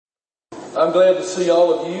I'm glad to see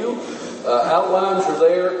all of you. Outlines are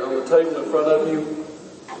there on the table in front of you.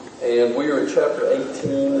 And we are in chapter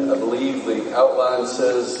 18. I believe the outline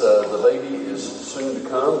says the baby is soon to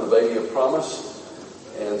come, the baby of promise.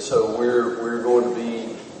 And so we're going to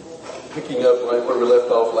be picking up right where we left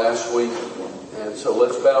off last week. And so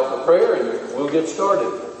let's bow for prayer and we'll get started.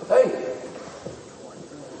 Hey,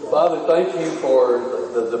 Father, thank you for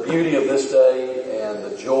the beauty of this day and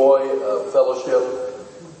the joy of fellowship.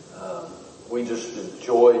 We just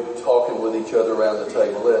enjoy talking with each other around the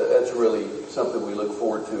table. That's really something we look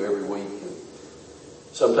forward to every week. And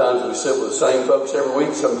sometimes we sit with the same folks every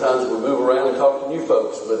week. Sometimes we move around and talk to new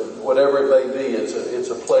folks. But whatever it may be, it's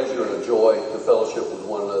a pleasure and a joy to fellowship with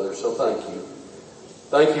one another. So thank you.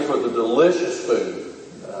 Thank you for the delicious food.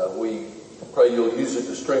 We pray you'll use it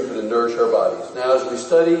to strengthen and nourish our bodies. Now, as we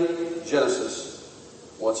study Genesis,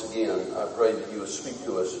 once again, I pray that you will speak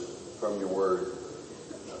to us from your word.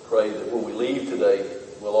 Pray that when we leave today,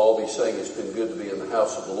 we'll all be saying it's been good to be in the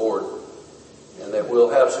house of the Lord, and that we'll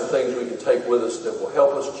have some things we can take with us that will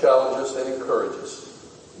help us, challenge us, and encourage us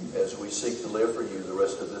as we seek to live for you the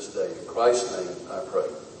rest of this day. In Christ's name, I pray.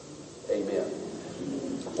 Amen.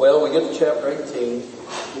 Well, we get to chapter 18,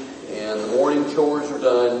 and the morning chores are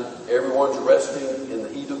done. Everyone's resting in the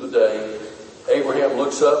heat of the day. Abraham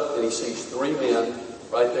looks up, and he sees three men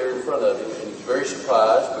right there in front of him, and he's very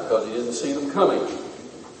surprised because he didn't see them coming.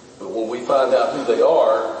 But when we find out who they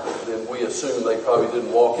are, then we assume they probably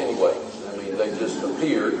didn't walk anyway. I mean, they just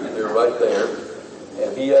appeared, and they're right there.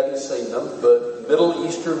 And he hadn't seen them, but Middle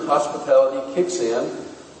Eastern hospitality kicks in.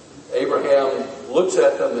 Abraham looks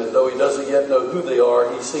at them, and though he doesn't yet know who they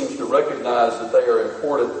are, he seems to recognize that they are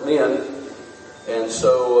important men. And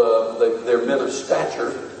so they're men of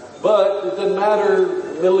stature. But it doesn't matter.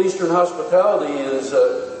 Middle Eastern hospitality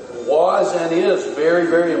was and is very,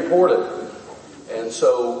 very important. And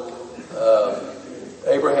so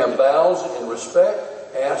Abraham bows in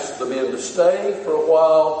respect, asks the men to stay for a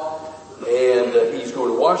while, and he's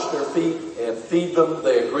going to wash their feet and feed them.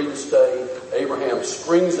 They agree to stay. Abraham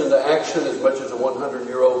springs into action as much as a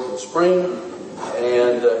 100-year-old can spring,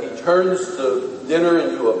 and he turns the dinner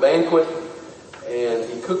into a banquet, and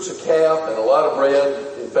he cooks a calf and a lot of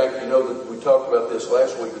bread. In fact, you know that we talked about this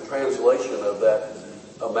last week. The translation of that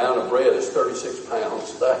amount of bread is 36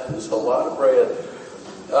 pounds. That is a lot of bread.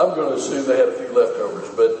 I'm going to assume they had a few leftovers,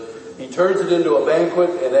 but he turns it into a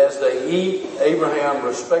banquet, and as they eat, Abraham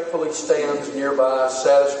respectfully stands nearby,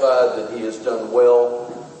 satisfied that he has done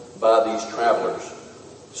well by these travelers.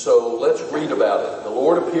 So let's read about it. The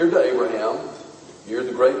Lord appeared to Abraham near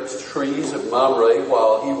the great trees of Mamre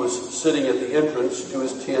while he was sitting at the entrance to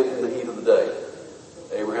his tent in the heat of the day.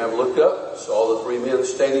 Abraham looked up, saw the three men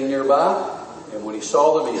standing nearby, and when he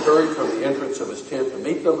saw them, he hurried from the entrance of his tent to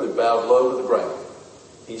meet them and bowed low to the ground.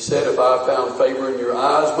 He said, "If I have found favor in your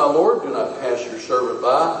eyes, my Lord, do not pass your servant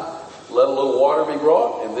by. Let a little water be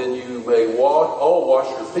brought, and then you may all wash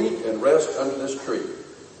your feet and rest under this tree.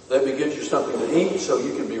 Let me get you something to eat so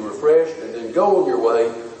you can be refreshed, and then go on your way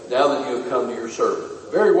now that you have come to your servant."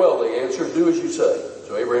 "Very well," they answered, "do as you say."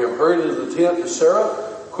 So Abraham hurried into the tent to Sarah.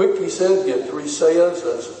 "Quick," he said, "get 3 seahs."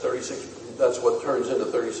 That's what turns into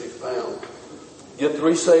 36 pounds. "Get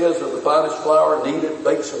 3 seahs of the finest flour, knead it,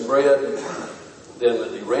 bake some bread." Then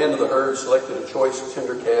he ran to the herd, selected a choice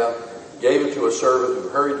tender calf, gave it to a servant who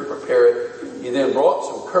hurried to prepare it. He then brought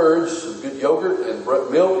some curds, some good yogurt, and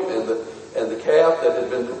milk, and the calf that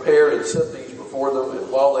had been prepared, and set these before them.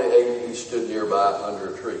 And while they ate, he stood nearby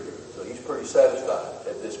under a tree. So he's pretty satisfied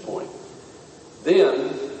at this point.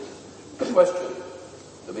 Then, a question.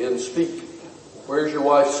 The men speak. "Where's your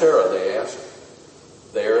wife Sarah?" they asked.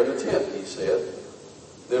 "There in the tent," he said.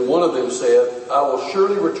 Then one of them said, "I will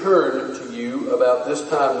surely return to you about this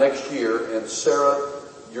time next year, and Sarah,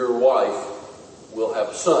 your wife, will have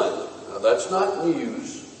a son." Now that's not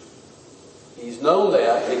news. He's known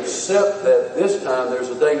that, except that this time there's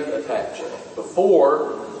a date attached.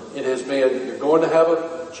 Before, it has been, "You're going to have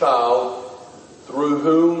a child through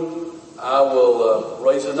whom I will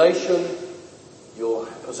raise a nation, you'll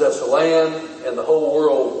possess a land, and the whole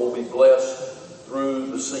world will be blessed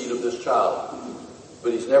through the seed of this child."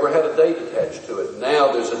 But he's never had a date attached to it.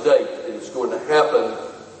 Now there's a date, and it's going to happen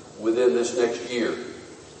within this next year.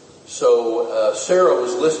 So Sarah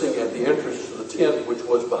was listening at the entrance to the tent, which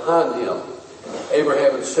was behind him.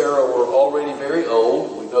 Abraham and Sarah were already very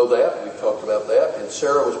old. We know that. We've talked about that. And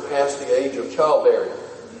Sarah was past the age of childbearing.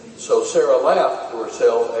 So Sarah laughed to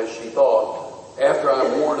herself as she thought, "After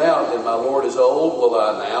I'm worn out and my Lord is old, will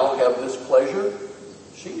I now have this pleasure?"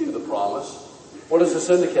 She knew the promise. What does this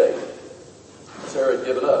indicate? Sarah had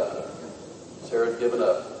given up. Sarah had given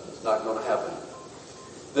up. It's not going to happen.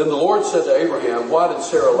 Then the Lord said to Abraham, why did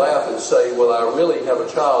Sarah laugh and say, will I really have a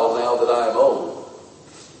child now that I am old?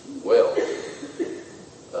 Well,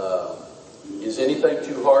 is anything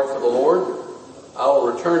too hard for the Lord? I will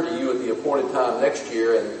return to you at the appointed time next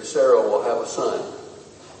year, and Sarah will have a son.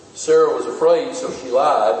 Sarah was afraid, so she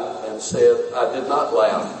lied and said, I did not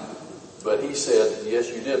laugh. But he said, yes,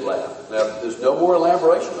 you did laugh. Now, there's no more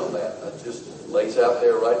elaboration on that. That just lays out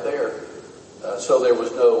there right there. So there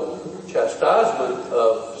was no chastisement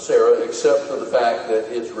of Sarah except for the fact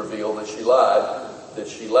that it's revealed that she lied, that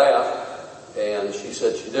she laughed, and she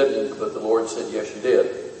said she didn't, but the Lord said, yes, you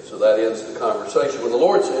did. So that ends the conversation. When the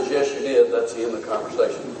Lord says, yes, you did, that's the end of the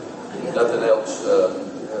conversation. Nothing else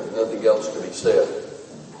to be said.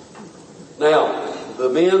 Now, the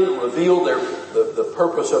men revealed the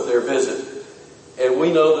purpose of their visit. And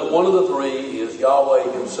we know that one of the three is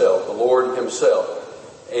Yahweh himself, the Lord himself.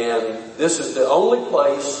 And this is the only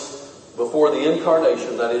place before the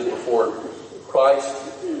incarnation, that is before Christ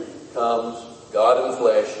comes, God in the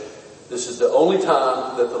flesh. This is the only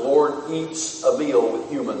time that the Lord eats a meal with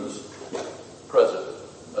humans present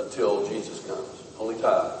until Jesus comes. Only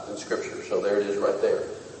time in Scripture. So there it is right there.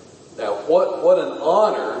 Now, what an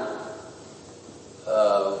honor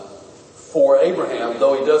for Abraham,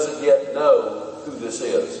 though he doesn't yet know who this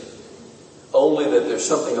is. Only that there's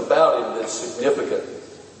something about him that's significant.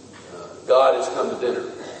 God has come to dinner.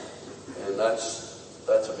 And that's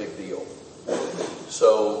a big deal.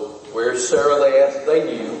 So, where's Sarah? They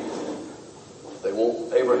knew. They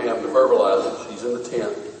want Abraham to verbalize it. She's in the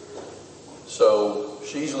tent. So,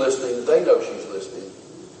 she's listening. They know she's listening.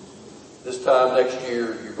 This time next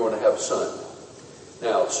year, you're going to have a son.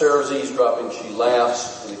 Now, Sarah's eavesdropping. She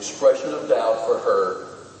laughs, an expression of doubt for her.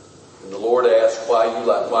 And the Lord asked, why did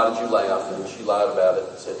you laugh? And she lied about it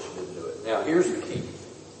and said she didn't do it. Now, here's the key.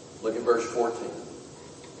 Look at verse 14.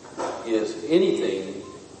 Is anything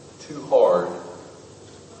too hard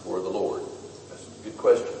for the Lord? That's a good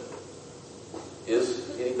question.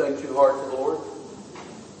 Is anything too hard for the Lord?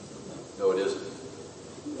 No, it isn't.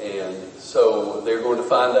 And so they're going to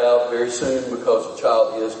find out very soon because the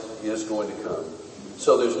child is going to come.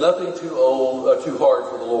 So there's nothing too hard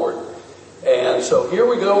for the Lord. And so here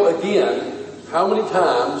we go again. How many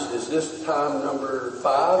times is this time number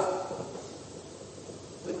 5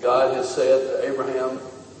 that God has said to Abraham,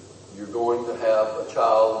 you're going to have a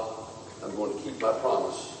child. I'm going to keep my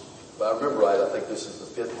promise. If I remember right, I think this is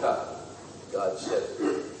the 5th time God said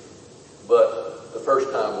it. But the first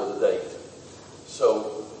time with a date.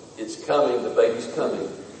 So it's coming, the baby's coming,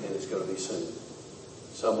 and it's going to be soon.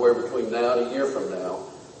 Somewhere between now and a year from now,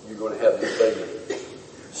 you're going to have this baby.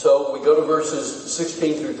 So we go to verses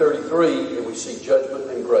 16 through 33, and we see judgment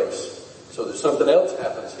and grace. So there's something else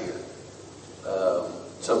happens here.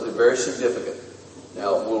 Something very significant.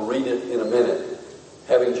 Now, we'll read it in a minute.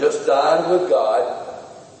 Having just dined with God,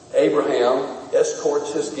 Abraham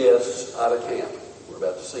escorts his guests out of camp. We're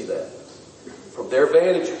about to see that. From their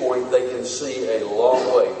vantage point, they can see a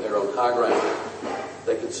long way. They're on high ground.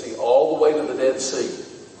 They can see all the way to the Dead Sea.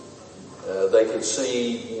 They can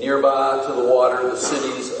see nearby to the water the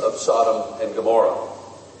cities of Sodom and Gomorrah.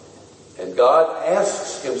 And God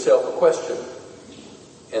asks himself a question,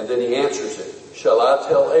 and then he answers it. Shall I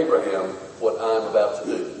tell Abraham what I'm about to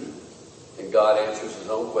do? And God answers his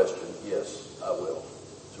own question. Yes, I will.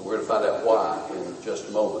 So we're going to find out why in just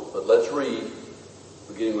a moment. But let's read,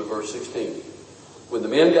 beginning with verse 16. When the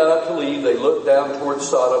men got up to leave, they looked down towards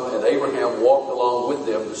Sodom, and Abraham walked along with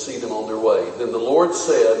them to see them on their way. Then the Lord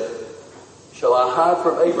said, shall I hide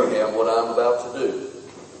from Abraham what I'm about to do?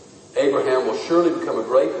 Abraham will surely become a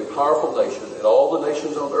great and powerful nation, and all the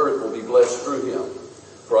nations on earth will be blessed through him.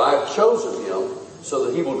 For I have chosen him so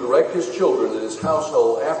that he will direct his children and his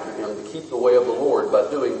household after him to keep the way of the Lord by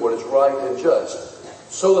doing what is right and just,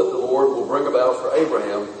 so that the Lord will bring about for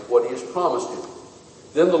Abraham what he has promised him.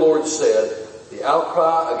 Then the Lord said, the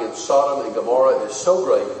outcry against Sodom and Gomorrah is so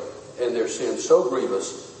great and their sin so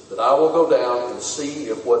grievous that I will go down and see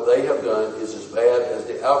if what they have done is as bad as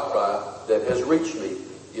the outcry that has reached me.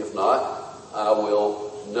 If not, I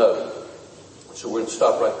will know. So we're going to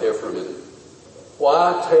stop right there for a minute.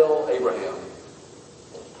 Why tell Abraham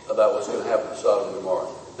about what's going to happen to Sodom and Gomorrah?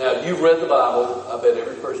 Now, you've read the Bible. I bet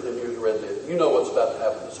every person in here has read it. You know what's about to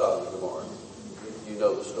happen to Sodom and Gomorrah. You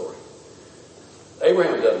know the story.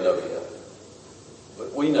 Abraham doesn't know yet.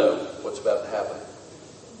 But we know what's about to happen.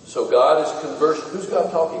 So God is conversing. Who's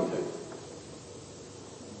God talking to? Who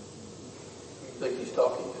do you think he's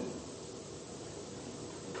talking to?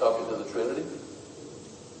 He's talking to the Trinity?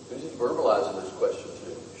 Who's he verbalizing this question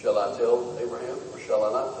to? Shall I tell Abraham or shall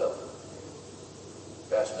I not tell him?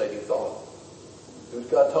 Fascinating thought. Who's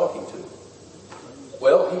God talking to?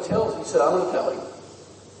 Well, he said, I'm going to tell him.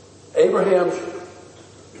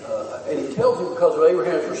 And he tells him because of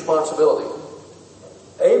Abraham's responsibility.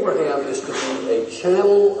 Abraham is to be a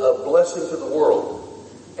channel of blessing to the world.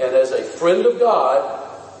 And as a friend of God,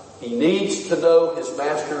 he needs to know his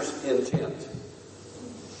master's intent.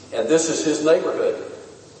 And this is his neighborhood.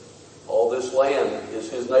 All this land is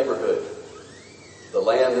his neighborhood. The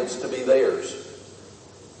land that's to be theirs.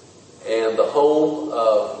 And the home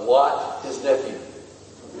of Lot, his nephew.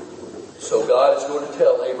 So God is going to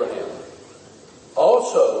tell Abraham.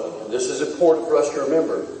 Also, and this is important for us to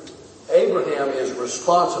remember, Abraham is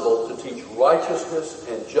responsible to teach righteousness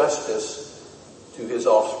and justice to his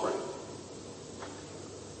offspring.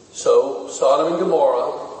 So, Sodom and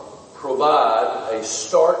Gomorrah provide a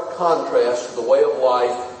stark contrast to the way of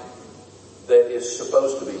life that is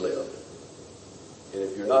supposed to be lived. And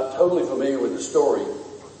if you're not totally familiar with the story,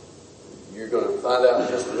 you're going to find out in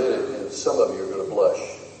just a minute, and some of you are going to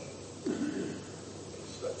blush.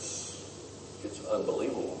 It's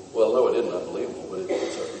unbelievable. Well, no, it isn't unbelievable, but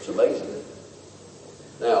it's amazing.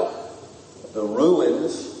 Now, the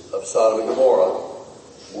ruins of Sodom and Gomorrah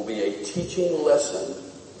will be a teaching lesson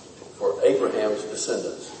for Abraham's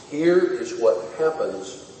descendants. Here is what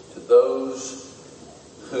happens to those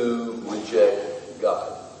who reject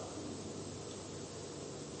God.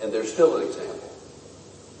 And there's still an example.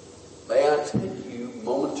 May I take you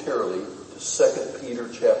momentarily to 2 Peter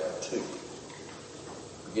chapter 2,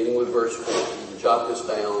 beginning with verse 4. You can jot this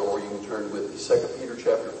down or you can turn with me. 2 Peter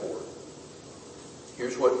chapter 4.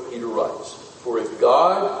 Here's what Peter writes. For if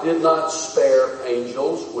God did not spare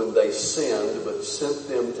angels when they sinned, but sent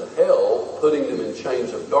them to hell, putting them in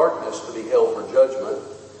chains of darkness to be held for judgment,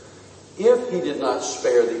 if he did not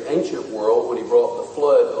spare the ancient world when he brought the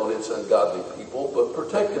flood on its ungodly people, but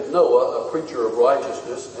protected Noah, a preacher of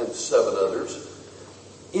righteousness, and 7 others,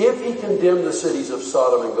 if he condemned the cities of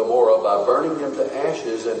Sodom and Gomorrah by burning them to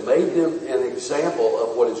ashes and made them an example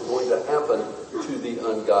of what is going to happen to the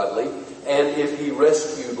ungodly, and if he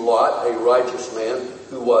rescued Lot, a righteous man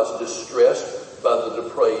who was distressed by the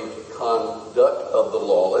depraved conduct of the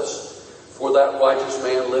lawless, for that righteous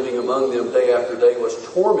man living among them day after day was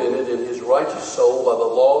tormented in his righteous soul by the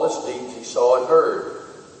lawless deeds he saw and heard.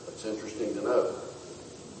 That's interesting to know.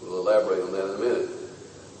 We'll elaborate on that in a minute.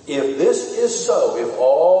 If this is so, if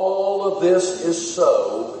all of this is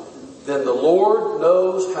so, then the Lord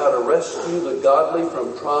knows how to rescue the godly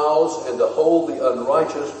from trials and to hold the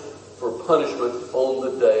unrighteous for punishment on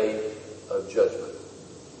the day of judgment.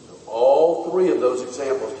 So all 3 of those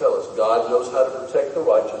examples tell us God knows how to protect the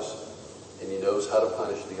righteous and he knows how to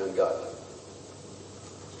punish the ungodly.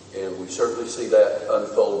 And we certainly see that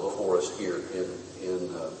unfold before us here in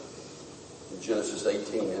Genesis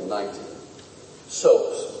 18 and 19.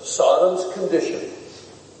 So, Sodom's condition,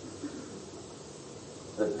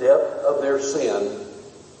 the depth of their sin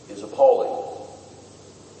is appalling.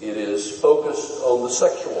 It is focused on the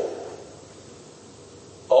sexual.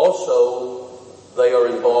 Also, they are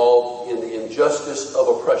involved in the injustice of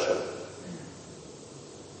oppression.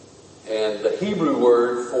 And the Hebrew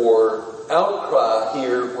word for outcry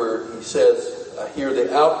here, where he says, I hear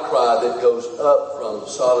the outcry that goes up from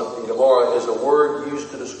Sodom and Gomorrah, is a word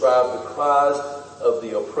used to describe the cries of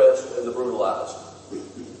the oppressed and the brutalized.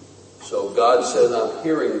 So God says, I'm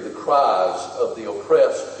hearing the cries of the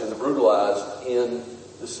oppressed and the brutalized in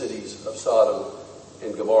the cities of Sodom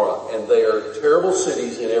and Gomorrah. And they are terrible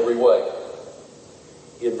cities in every way.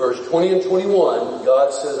 In verse 20 and 21,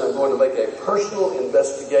 God says, I'm going to make a personal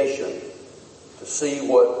investigation to see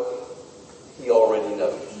what he already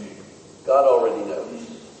knows. God already knows.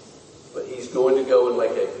 But he's going to go and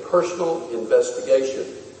make a personal investigation.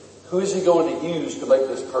 Who is he going to use to make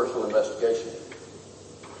this personal investigation?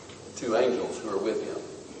 The 2 angels who are with him,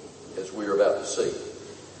 as we're about to see.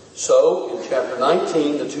 So, in chapter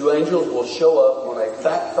 19, the 2 angels will show up on a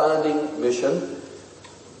fact-finding mission,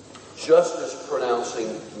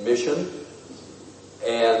 justice-pronouncing mission,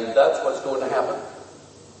 and that's what's going to happen.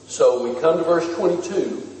 So we come to verse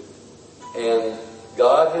 22, and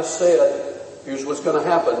God has said, here's what's going to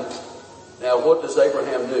happen. Now, what does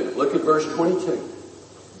Abraham do? Look at verse 22.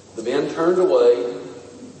 The men turned away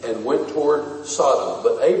and went toward Sodom,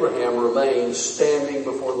 but Abraham remained standing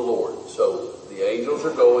before the Lord. So the angels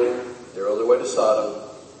are going, they're on their way to Sodom.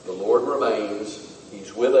 The Lord remains,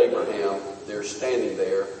 he's with Abraham, they're standing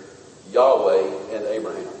there, Yahweh and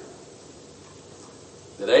Abraham.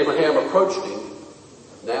 Then Abraham approached him.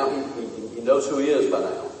 Now he knows who he is by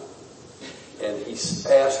now. And he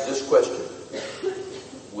asked this question.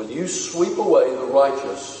 Will you sweep away the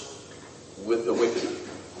righteous with the wicked?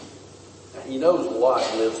 Now, he knows Lot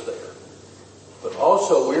lives there. But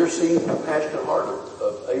also we're seeing a passionate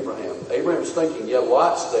of Abraham. Abraham's thinking, yeah,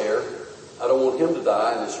 Lot's there. I don't want him to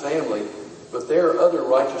die and his family. But there are other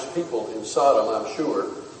righteous people in Sodom, I'm sure.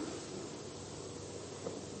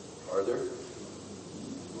 Are there?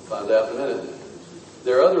 We'll find out in a minute.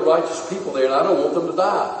 There are other righteous people there, and I don't want them to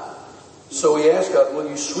die. So he asked God, will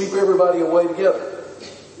you sweep everybody away together?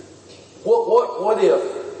 What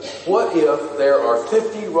if there are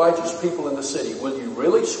 50 righteous people in the city? Will you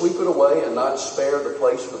really sweep it away and not spare the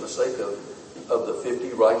place for the sake of the 50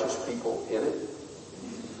 righteous people in it?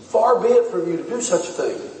 Far be it from you to do such a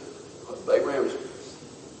thing. Abraham's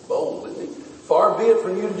bold, isn't he? Far be it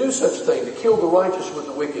from you to do such a thing, to kill the righteous with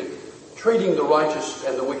the wicked, treating the righteous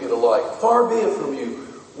and the wicked alike. Far be it from you.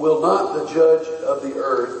 Will not the judge of the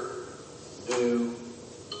earth do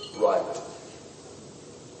right?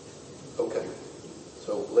 Okay,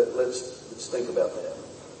 so let's think about that.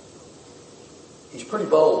 He's pretty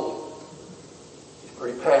bold. He's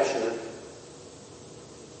pretty passionate.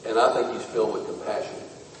 And I think he's filled with compassion.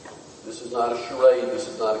 This is not a charade. This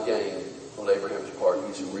is not a game on Abraham's part.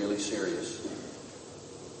 He's really serious.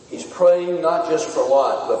 He's praying not just for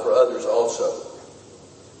Lot, but for others also.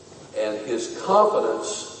 And his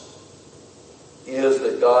confidence is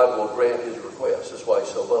that God will grant his request. That's why he's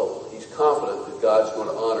so bold. He's confident that God's going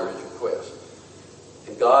to honor his request.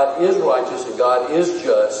 And God is righteous and God is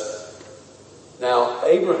just. Now,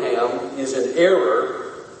 Abraham is in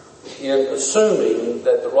error in assuming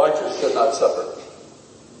that the righteous should not suffer.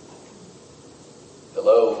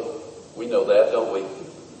 Hello? We know that, don't we?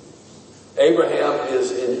 Abraham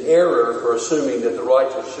is in error for assuming that the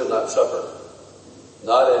righteous should not suffer.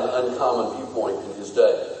 Not an uncommon viewpoint in his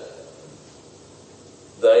day.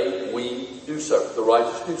 We do suffer. The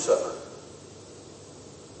righteous do suffer.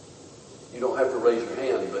 You don't have to raise your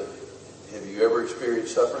hand, but have you ever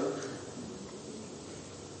experienced suffering?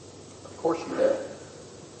 Of course you have.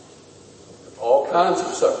 All kinds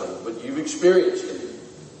of suffering, but you've experienced it.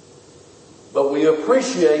 But we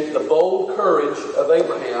appreciate the bold courage of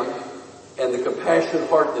Abraham and the compassionate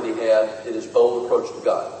heart that he had in his bold approach to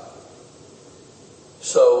God.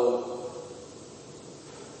 So,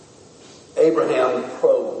 Abraham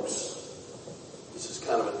probes. This is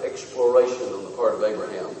kind of an exploration on the part of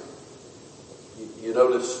Abraham. You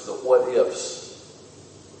notice the what ifs.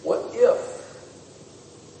 What if?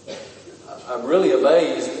 I'm really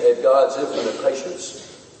amazed at God's infinite patience.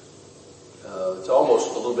 It's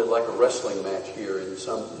almost a little bit like a wrestling match here to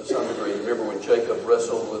some degree. Remember when Jacob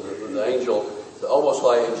wrestled with the angel? It's almost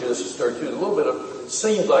like in Genesis 32. It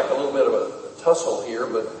seems like a little bit of a tussle here,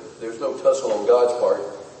 but there's no tussle on God's part.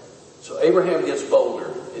 So Abraham gets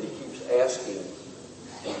bolder, and he keeps asking,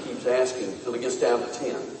 until he gets down to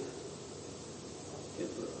 10.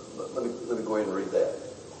 Let me go ahead and read that.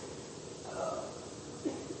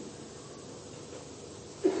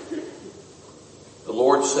 The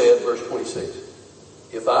Lord said, verse 26,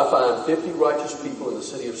 if I find 50 righteous people in the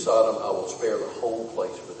city of Sodom, I will spare the whole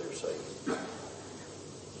place for their sake.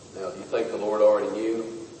 Now, do you think the Lord already knew?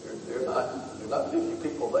 There are not 50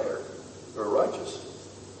 people there who are righteous.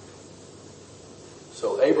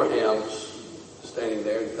 So Abraham's standing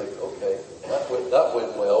there and you think, okay, that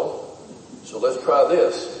went well. So let's try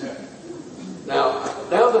this. Now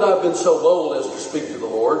that I've been so bold as to speak to the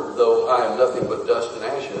Lord, though I am nothing but dust and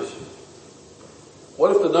ashes,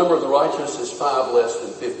 what if the number of the righteous is 5 less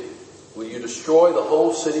than 50? Will you destroy the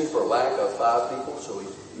whole city for lack of 5 people? So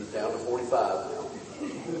he's down to 45 now.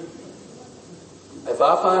 If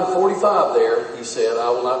I find 45 there, he said, I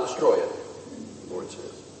will not destroy it, the Lord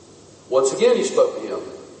says. Once again he spoke to him.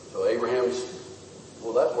 So Abraham's,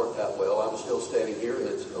 well, that worked out well. I'm still standing here and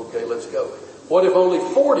it's okay, let's go. What if only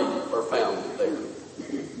 40 are found there?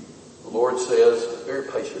 The Lord says, very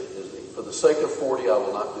patient, isn't he? For the sake of 40, I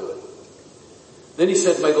will not do it. Then he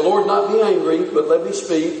said, may the Lord not be angry, but let me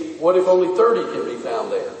speak. What if only 30 can be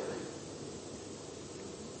found there?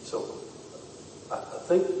 So, I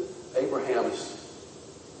think Abraham is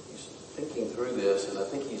thinking through this, and I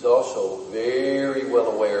think he's also very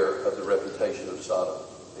well aware of the reputation of Sodom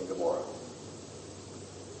and Gomorrah.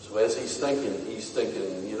 So as he's thinking,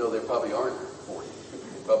 there probably aren't 40.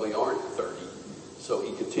 There probably aren't 30. So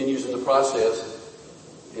he continues in the process,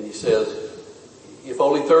 and he says, if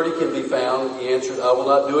only 30 can be found, he answered, I will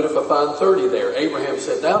not do it if I find 30 there. Abraham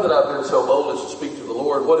said, now that I've been so bold as to speak to the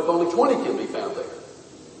Lord, what if only 20 can be found there?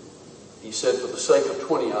 He said, for the sake of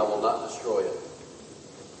 20, I will not destroy it.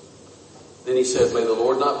 Then he said, may the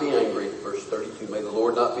Lord not be angry, verse 32, may the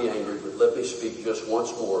Lord not be angry, but let me speak just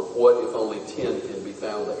once more. What if only 10 can be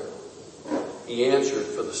found there? He answered,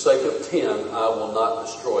 for the sake of 10, I will not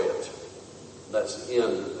destroy it. That's the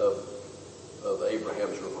end of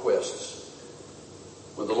Abraham's requests.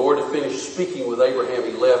 When the Lord had finished speaking with Abraham,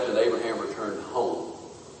 he left, and Abraham returned home,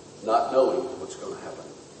 not knowing what's going to happen.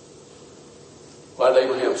 Why did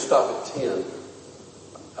Abraham stop at 10?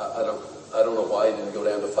 I don't know why he didn't go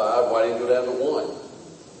down to 5. Why didn't he go down to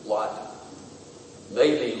 1? Lot.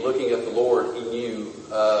 Maybe looking at the Lord, he knew,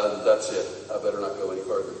 that's it. I better not go any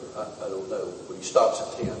further. I don't know. But he stops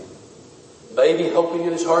at 10. Maybe hoping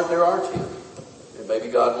in his heart there are 10. And maybe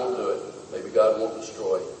God won't do it. Maybe God won't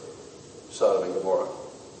destroy Sodom and Gomorrah.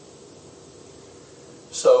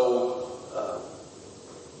 So,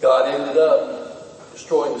 God ended up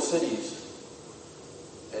destroying the cities.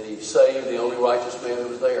 And he saved the only righteous man who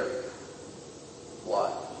was there.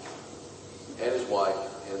 Lot. And his wife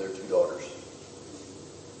and their 2 daughters.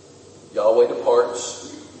 Yahweh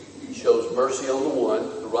departs. He shows mercy on the one,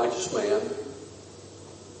 the righteous man.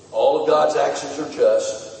 All of God's actions are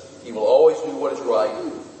just. He will always do what is right.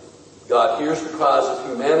 God hears the cries of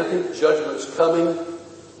humanity. Judgment is coming.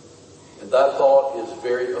 And that thought is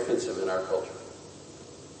very offensive in our culture.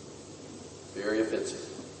 Very offensive.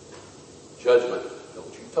 Judgment.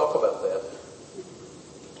 Don't you talk about that.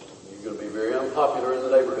 You're going to be very unpopular in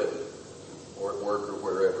the neighborhood or at work or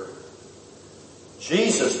wherever.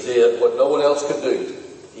 Jesus did what no one else could do.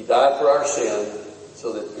 He died for our sin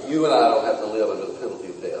so that you and I don't have to live under the penalty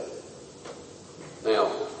of death. Now,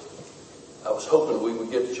 I was hoping we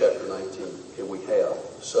would get to chapter 19, and we have.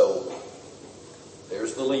 So,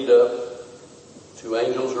 there's the lead up. 2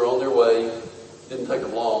 angels are on their way. Didn't take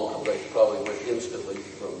them long. They probably went instantly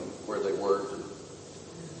from where they were to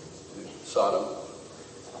Sodom.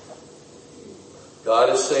 God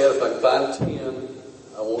has said, if I can find 10,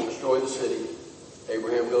 I won't destroy the city.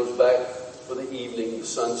 Abraham goes back for the evening. The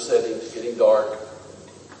sun's setting. It's getting dark.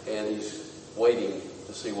 And he's waiting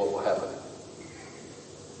to see what will happen.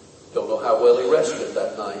 Don't know how well he rested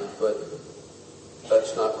that night, but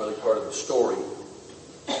that's not really part of the story.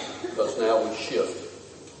 Because now we shift.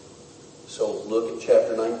 So look at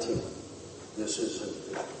chapter 19. This is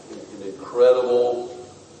an incredible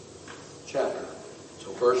chapter.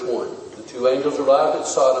 So verse 1. The 2 angels arrived at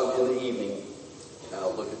Sodom in the evening. Now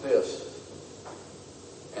look at this.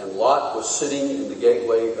 And Lot was sitting in the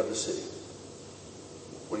gateway of the city.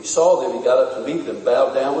 When he saw them, he got up to meet them,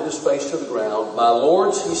 bowed down with his face to the ground. My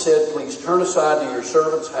lords, he said, please turn aside to your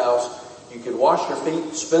servant's house. You can wash your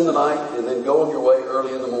feet, spend the night, and then go on your way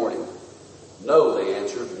early in the morning. No, they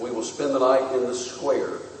answered, we will spend the night in the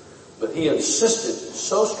square. But he insisted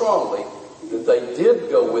so strongly that they did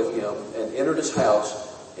go with him and entered his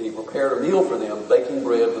house, and he prepared a meal for them, baking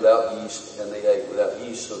bread without yeast, and they ate without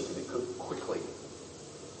yeast so it could be cooked quickly.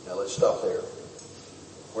 Now let's stop there.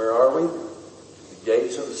 Where are we? The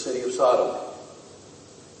gates of the city of Sodom.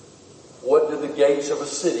 What did the gates of a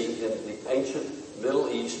city in the ancient Middle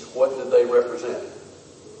East, what did they represent?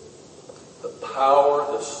 The power,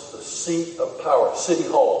 the seat of power, City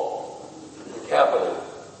Hall, the capital,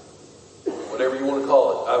 whatever you want to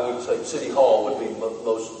call it. I would say City Hall would be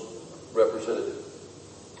most representative.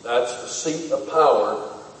 That's the seat of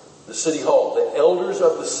power, the City Hall. The elders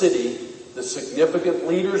of the city, the significant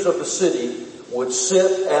leaders of the city would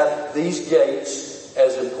sit at these gates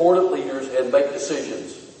as important leaders and make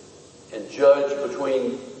decisions and judge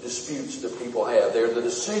between disputes that people have. They're the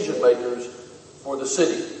decision makers for the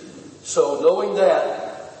city. So knowing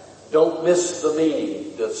that, don't miss the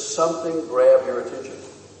meaning. Does something grab your attention?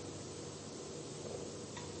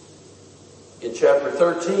 In chapter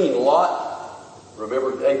 13, Lot,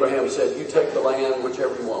 remember Abraham said, you take the land,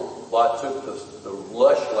 whichever you want. Lot took the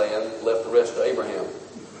lush land, left the rest to Abraham.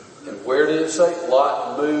 And where did it say?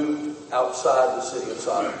 Lot moved outside the city of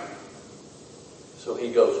Sodom. So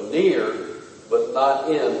he goes near, but not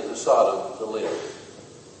into Sodom to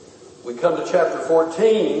live. We come to chapter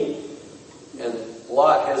 14, and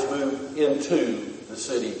Lot has moved into the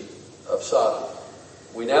city of Sodom.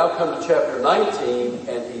 We now come to chapter 19,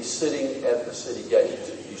 and he's sitting at the city gate.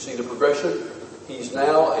 You see the progression? He's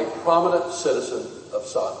now a prominent citizen of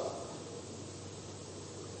Sodom.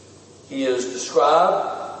 He is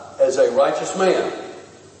described as a righteous man.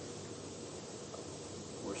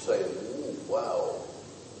 We're saying, wow,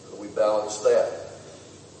 so we balance that.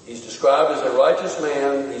 He's described as a righteous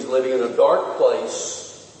man. He's living in a dark place.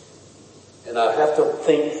 And I have to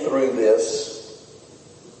think through this.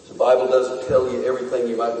 The Bible doesn't tell you everything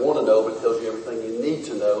you might want to know, but it tells you everything you need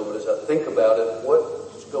to know. But as I think about it,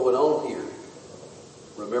 what's going on here?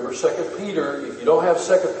 Remember 2 Peter. If you don't have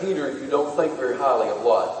 2 Peter, you don't think very highly of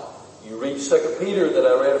Lot. You read 2 Peter that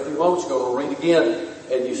I read a few moments ago, and read again,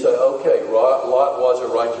 and you say, okay, Lot was a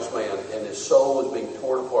righteous man, and his soul was being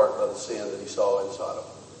torn apart by the sin that he saw in Sodom.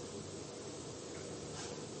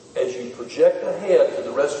 As you project ahead to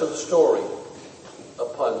the rest of the story,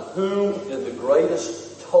 upon whom did the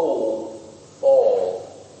greatest toll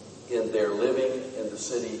fall in their living in the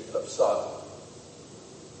city of Sodom?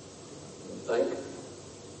 You think?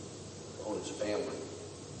 On his family.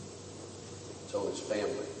 It's on his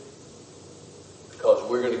family. Because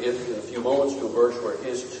we're going to get in a few moments to a verse where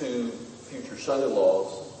his two future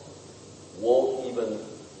son-in-laws won't even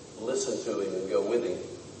listen to him and go with him.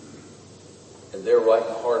 And they're right in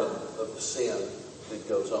the heart of the sin that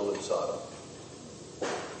goes on in Sodom.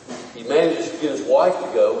 He manages to get his wife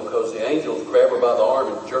to go because the angels grab her by the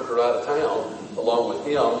arm and jerk her out of town along with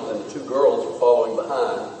him, and the two girls are following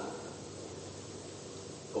behind.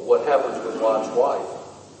 But what happens with Lot's wife?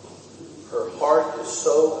 Her heart is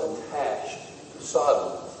so attached to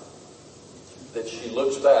Sodom that she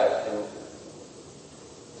looks back and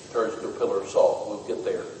turns to a pillar of salt. We'll get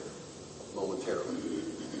there momentarily.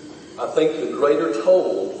 I think the greater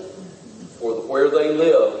toll for where they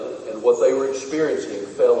lived and what they were experiencing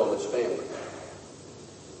fell on his family.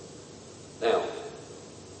 Now,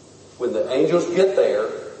 when the angels get there,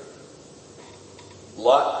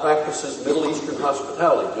 Lot practices Middle Eastern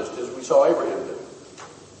hospitality, just as we saw Abraham do.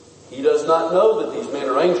 He does not know that these men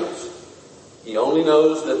are angels. He only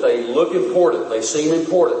knows that they look important, they seem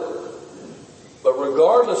important. But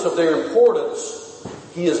regardless of their importance,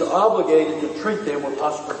 he is obligated to treat them with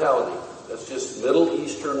hospitality. That's just Middle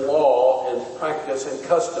Eastern law and practice and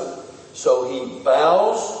custom. So he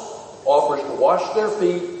bows, offers to wash their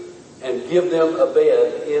feet, and give them a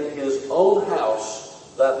bed in his own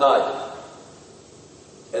house that night.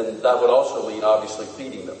 And that would also mean, obviously,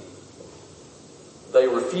 feeding them. They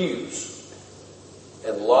refuse.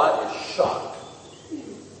 And Lot is shocked.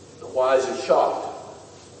 And why is he shocked?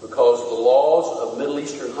 Because the laws of Middle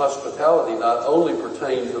Eastern hospitality not only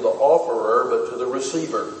pertain to the offerer, but to the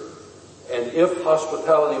receiver. And if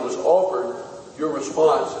hospitality was offered, your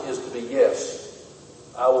response is to be yes.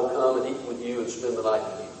 I will come and eat with you and spend the night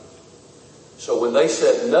with you. So when they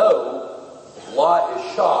said no, Lot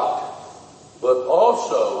is shocked. But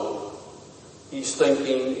also, he's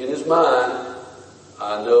thinking in his mind,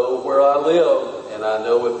 I know where I live, and I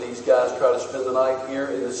know if these guys try to spend the night here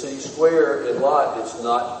in the city square in Lot, it's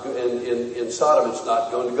not in Sodom, it's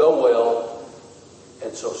not going to go well.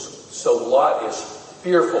 And so Lot is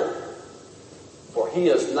fearful, for he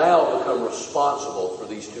has now become responsible for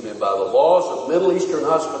these two men. By the laws of Middle Eastern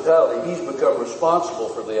hospitality, he's become responsible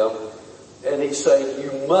for them. And he's saying,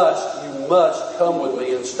 you must come with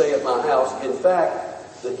me and stay at my house. In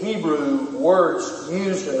fact, the Hebrew words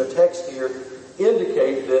used in the text here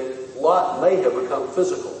indicate that Lot may have become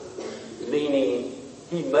physical, meaning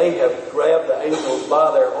he may have grabbed the angels by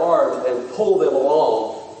their arms and pulled them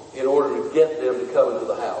along in order to get them to come into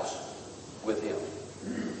the house with him.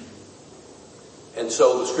 And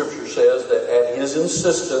so the scripture says that at his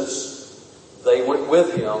insistence, they went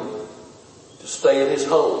with him to stay at his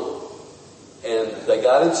home. And they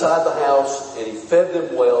got inside the house, and he fed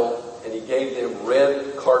them well, and he gave them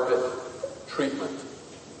red carpet treatment.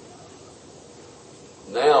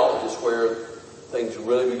 Now is where things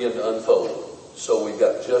really begin to unfold. So we've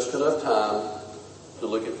got just enough time to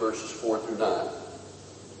look at verses 4 through 9.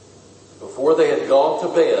 Before they had gone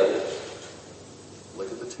to bed,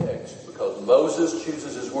 look at the text, because Moses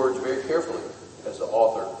chooses his words very carefully as the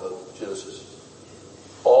author of Genesis.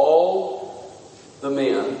 All the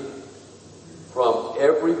men from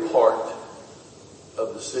every part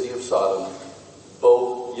of the city of Sodom,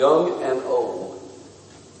 both young and old,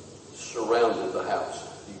 surrounded the house.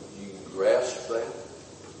 Do you grasp that?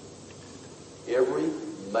 Every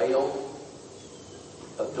male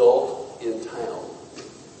adult in town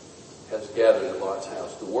has gathered at Lot's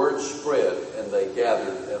house. The word spread, and they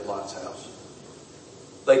gathered at Lot's house.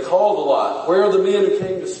 They called to Lot, "Where are the men who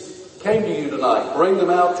came to you tonight? Bring them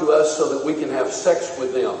out to us so that we can have sex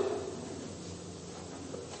with them."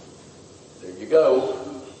 There you go.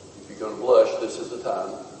 If you're going to blush, this is the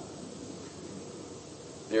time.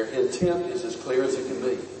 Their intent is as clear as it can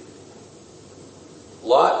be.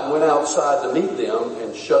 Lot went outside to meet them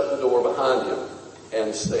and shut the door behind him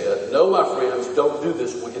and said, "No, my friends, don't do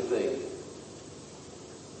this wicked thing."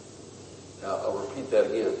 Now, I'll repeat that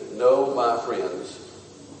again. No, my friends.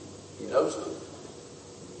 He knows them.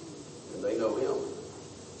 And they know him.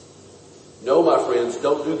 No, my friends,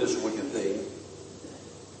 don't do this wicked thing.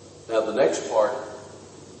 Now, the next part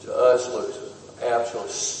to us looks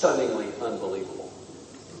absolutely stunningly unbelievable.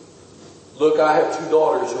 "Look, I have 2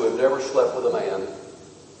 daughters who have never slept with a man.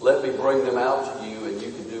 Let me bring them out to you, and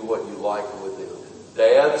you can do what you like with them."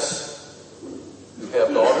 Dads who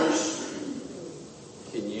have daughters,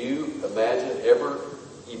 can you imagine ever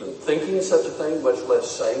even thinking such a thing, much less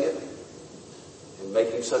saying it and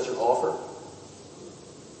making such an offer?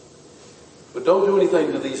 But don't do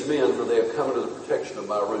anything to these men, for they have come into the protection of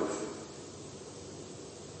my roof.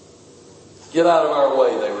 Get out of our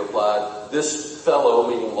way, they replied. This fellow,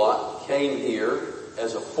 meaning Lot, came here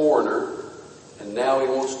as a foreigner, and now he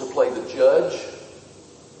wants to play the judge.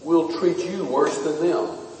 We'll treat you worse than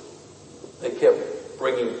them. They kept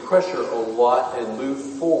bringing pressure on Lot and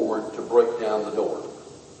moved forward to break down the door.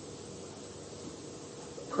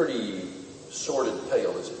 Pretty sordid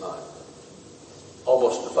tale, is it not?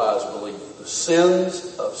 Almost defies belief. The sin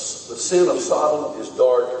of Sodom is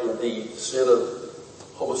dark indeed. The sin of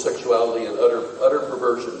homosexuality and utter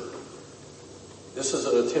perversion. This is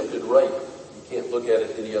an attempted rape. You can't look at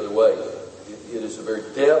it any other way. It is the very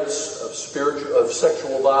depths of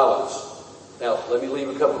sexual violence. Now, let me leave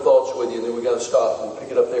a couple of thoughts with you, and then we've got to stop. We'll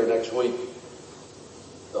pick it up there next week.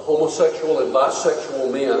 The homosexual and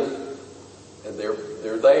bisexual men, and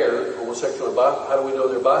they're there, homosexual and how do we know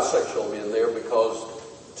they're bisexual men there? Because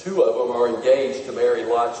two of them are engaged to marry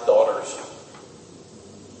Lot's daughters.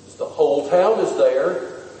 The whole town is there.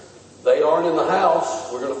 They aren't in the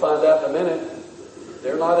house. We're going to find out in a minute.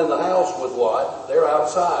 They're not in the house with Lot. They're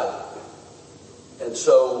outside. And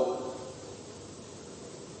so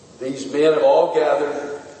these men have all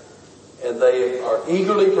gathered, and they are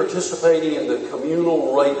eagerly participating in the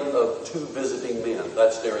communal rape of two visiting men.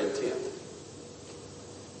 That's their intent.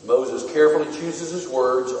 Moses carefully chooses his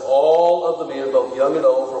words. All of the men, both young and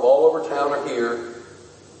old, from all over town are here.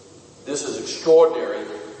 This is extraordinary.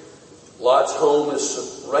 Lot's home is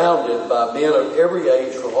surrounded by men of every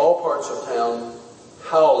age from all parts of town,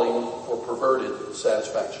 howling for perverted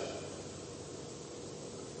satisfaction.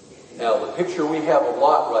 Now, the picture we have of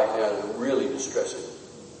Lot right now is really distressing.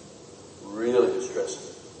 Really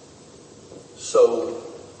distressing. So,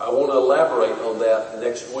 I want to elaborate on that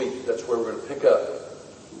next week. That's where we're going to pick up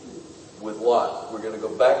with Lot. We're going to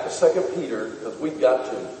go back to 2 Peter, because we've got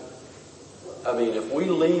to. I mean, if we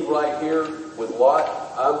leave right here with Lot,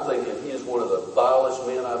 I'm thinking he is one of the vilest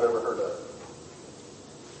men I've ever heard of.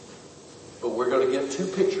 But we're going to get two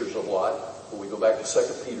pictures of Lot when we go back to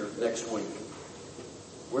 2 Peter next week.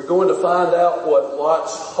 We're going to find out what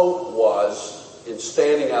Lot's hope was in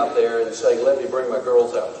standing out there and saying, let me bring my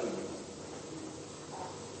girls out to you.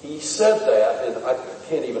 He said that, and I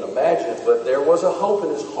can't even imagine it, but there was a hope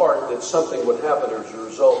in his heart that something would happen as a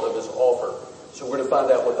result of his offer. So we're going to find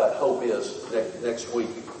out what that hope is next week.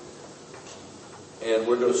 And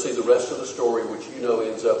we're going to see the rest of the story, which you know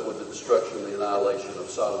ends up with the destruction and the annihilation of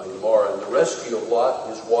Sodom and Gomorrah, and the rescue of Lot,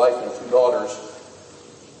 his wife, and two daughters,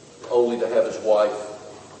 only to have his wife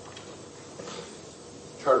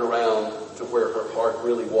turn around to where her heart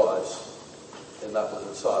really was, and that was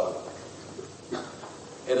in Sodom.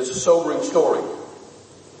 And it's a sobering story.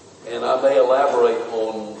 And I may elaborate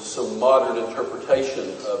on some modern interpretation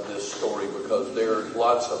of this story, because there's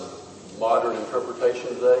lots of modern interpretation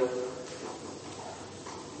today.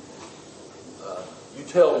 You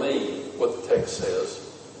tell me what the text says,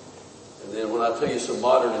 and then when I tell you some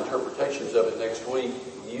modern interpretations of it next week,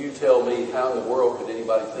 you tell me how in the world could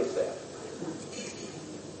anybody think that.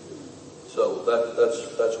 So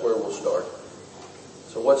that's where we'll start.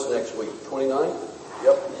 So what's next week? 29th?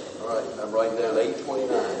 Yep. All right. I'm writing down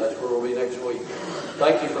 8:29. That's where we'll be next week.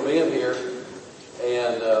 Thank you for being here.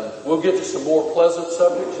 And we'll get to some more pleasant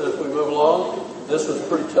subjects as we move along. This was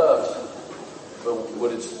pretty tough. But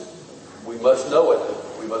we must know it.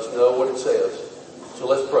 We must know what it says. So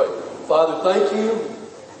let's pray. Father, thank you.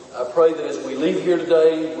 I pray that as we leave here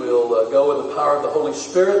today, we'll go in the power of the Holy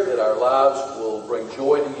Spirit, that our lives will bring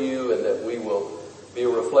joy to you, and that we will be a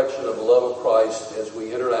reflection of the love of Christ as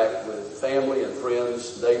we interact with family and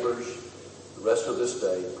friends, neighbors, the rest of this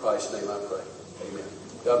day. In Christ's name I pray. Amen.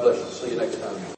 God bless you. See you next time.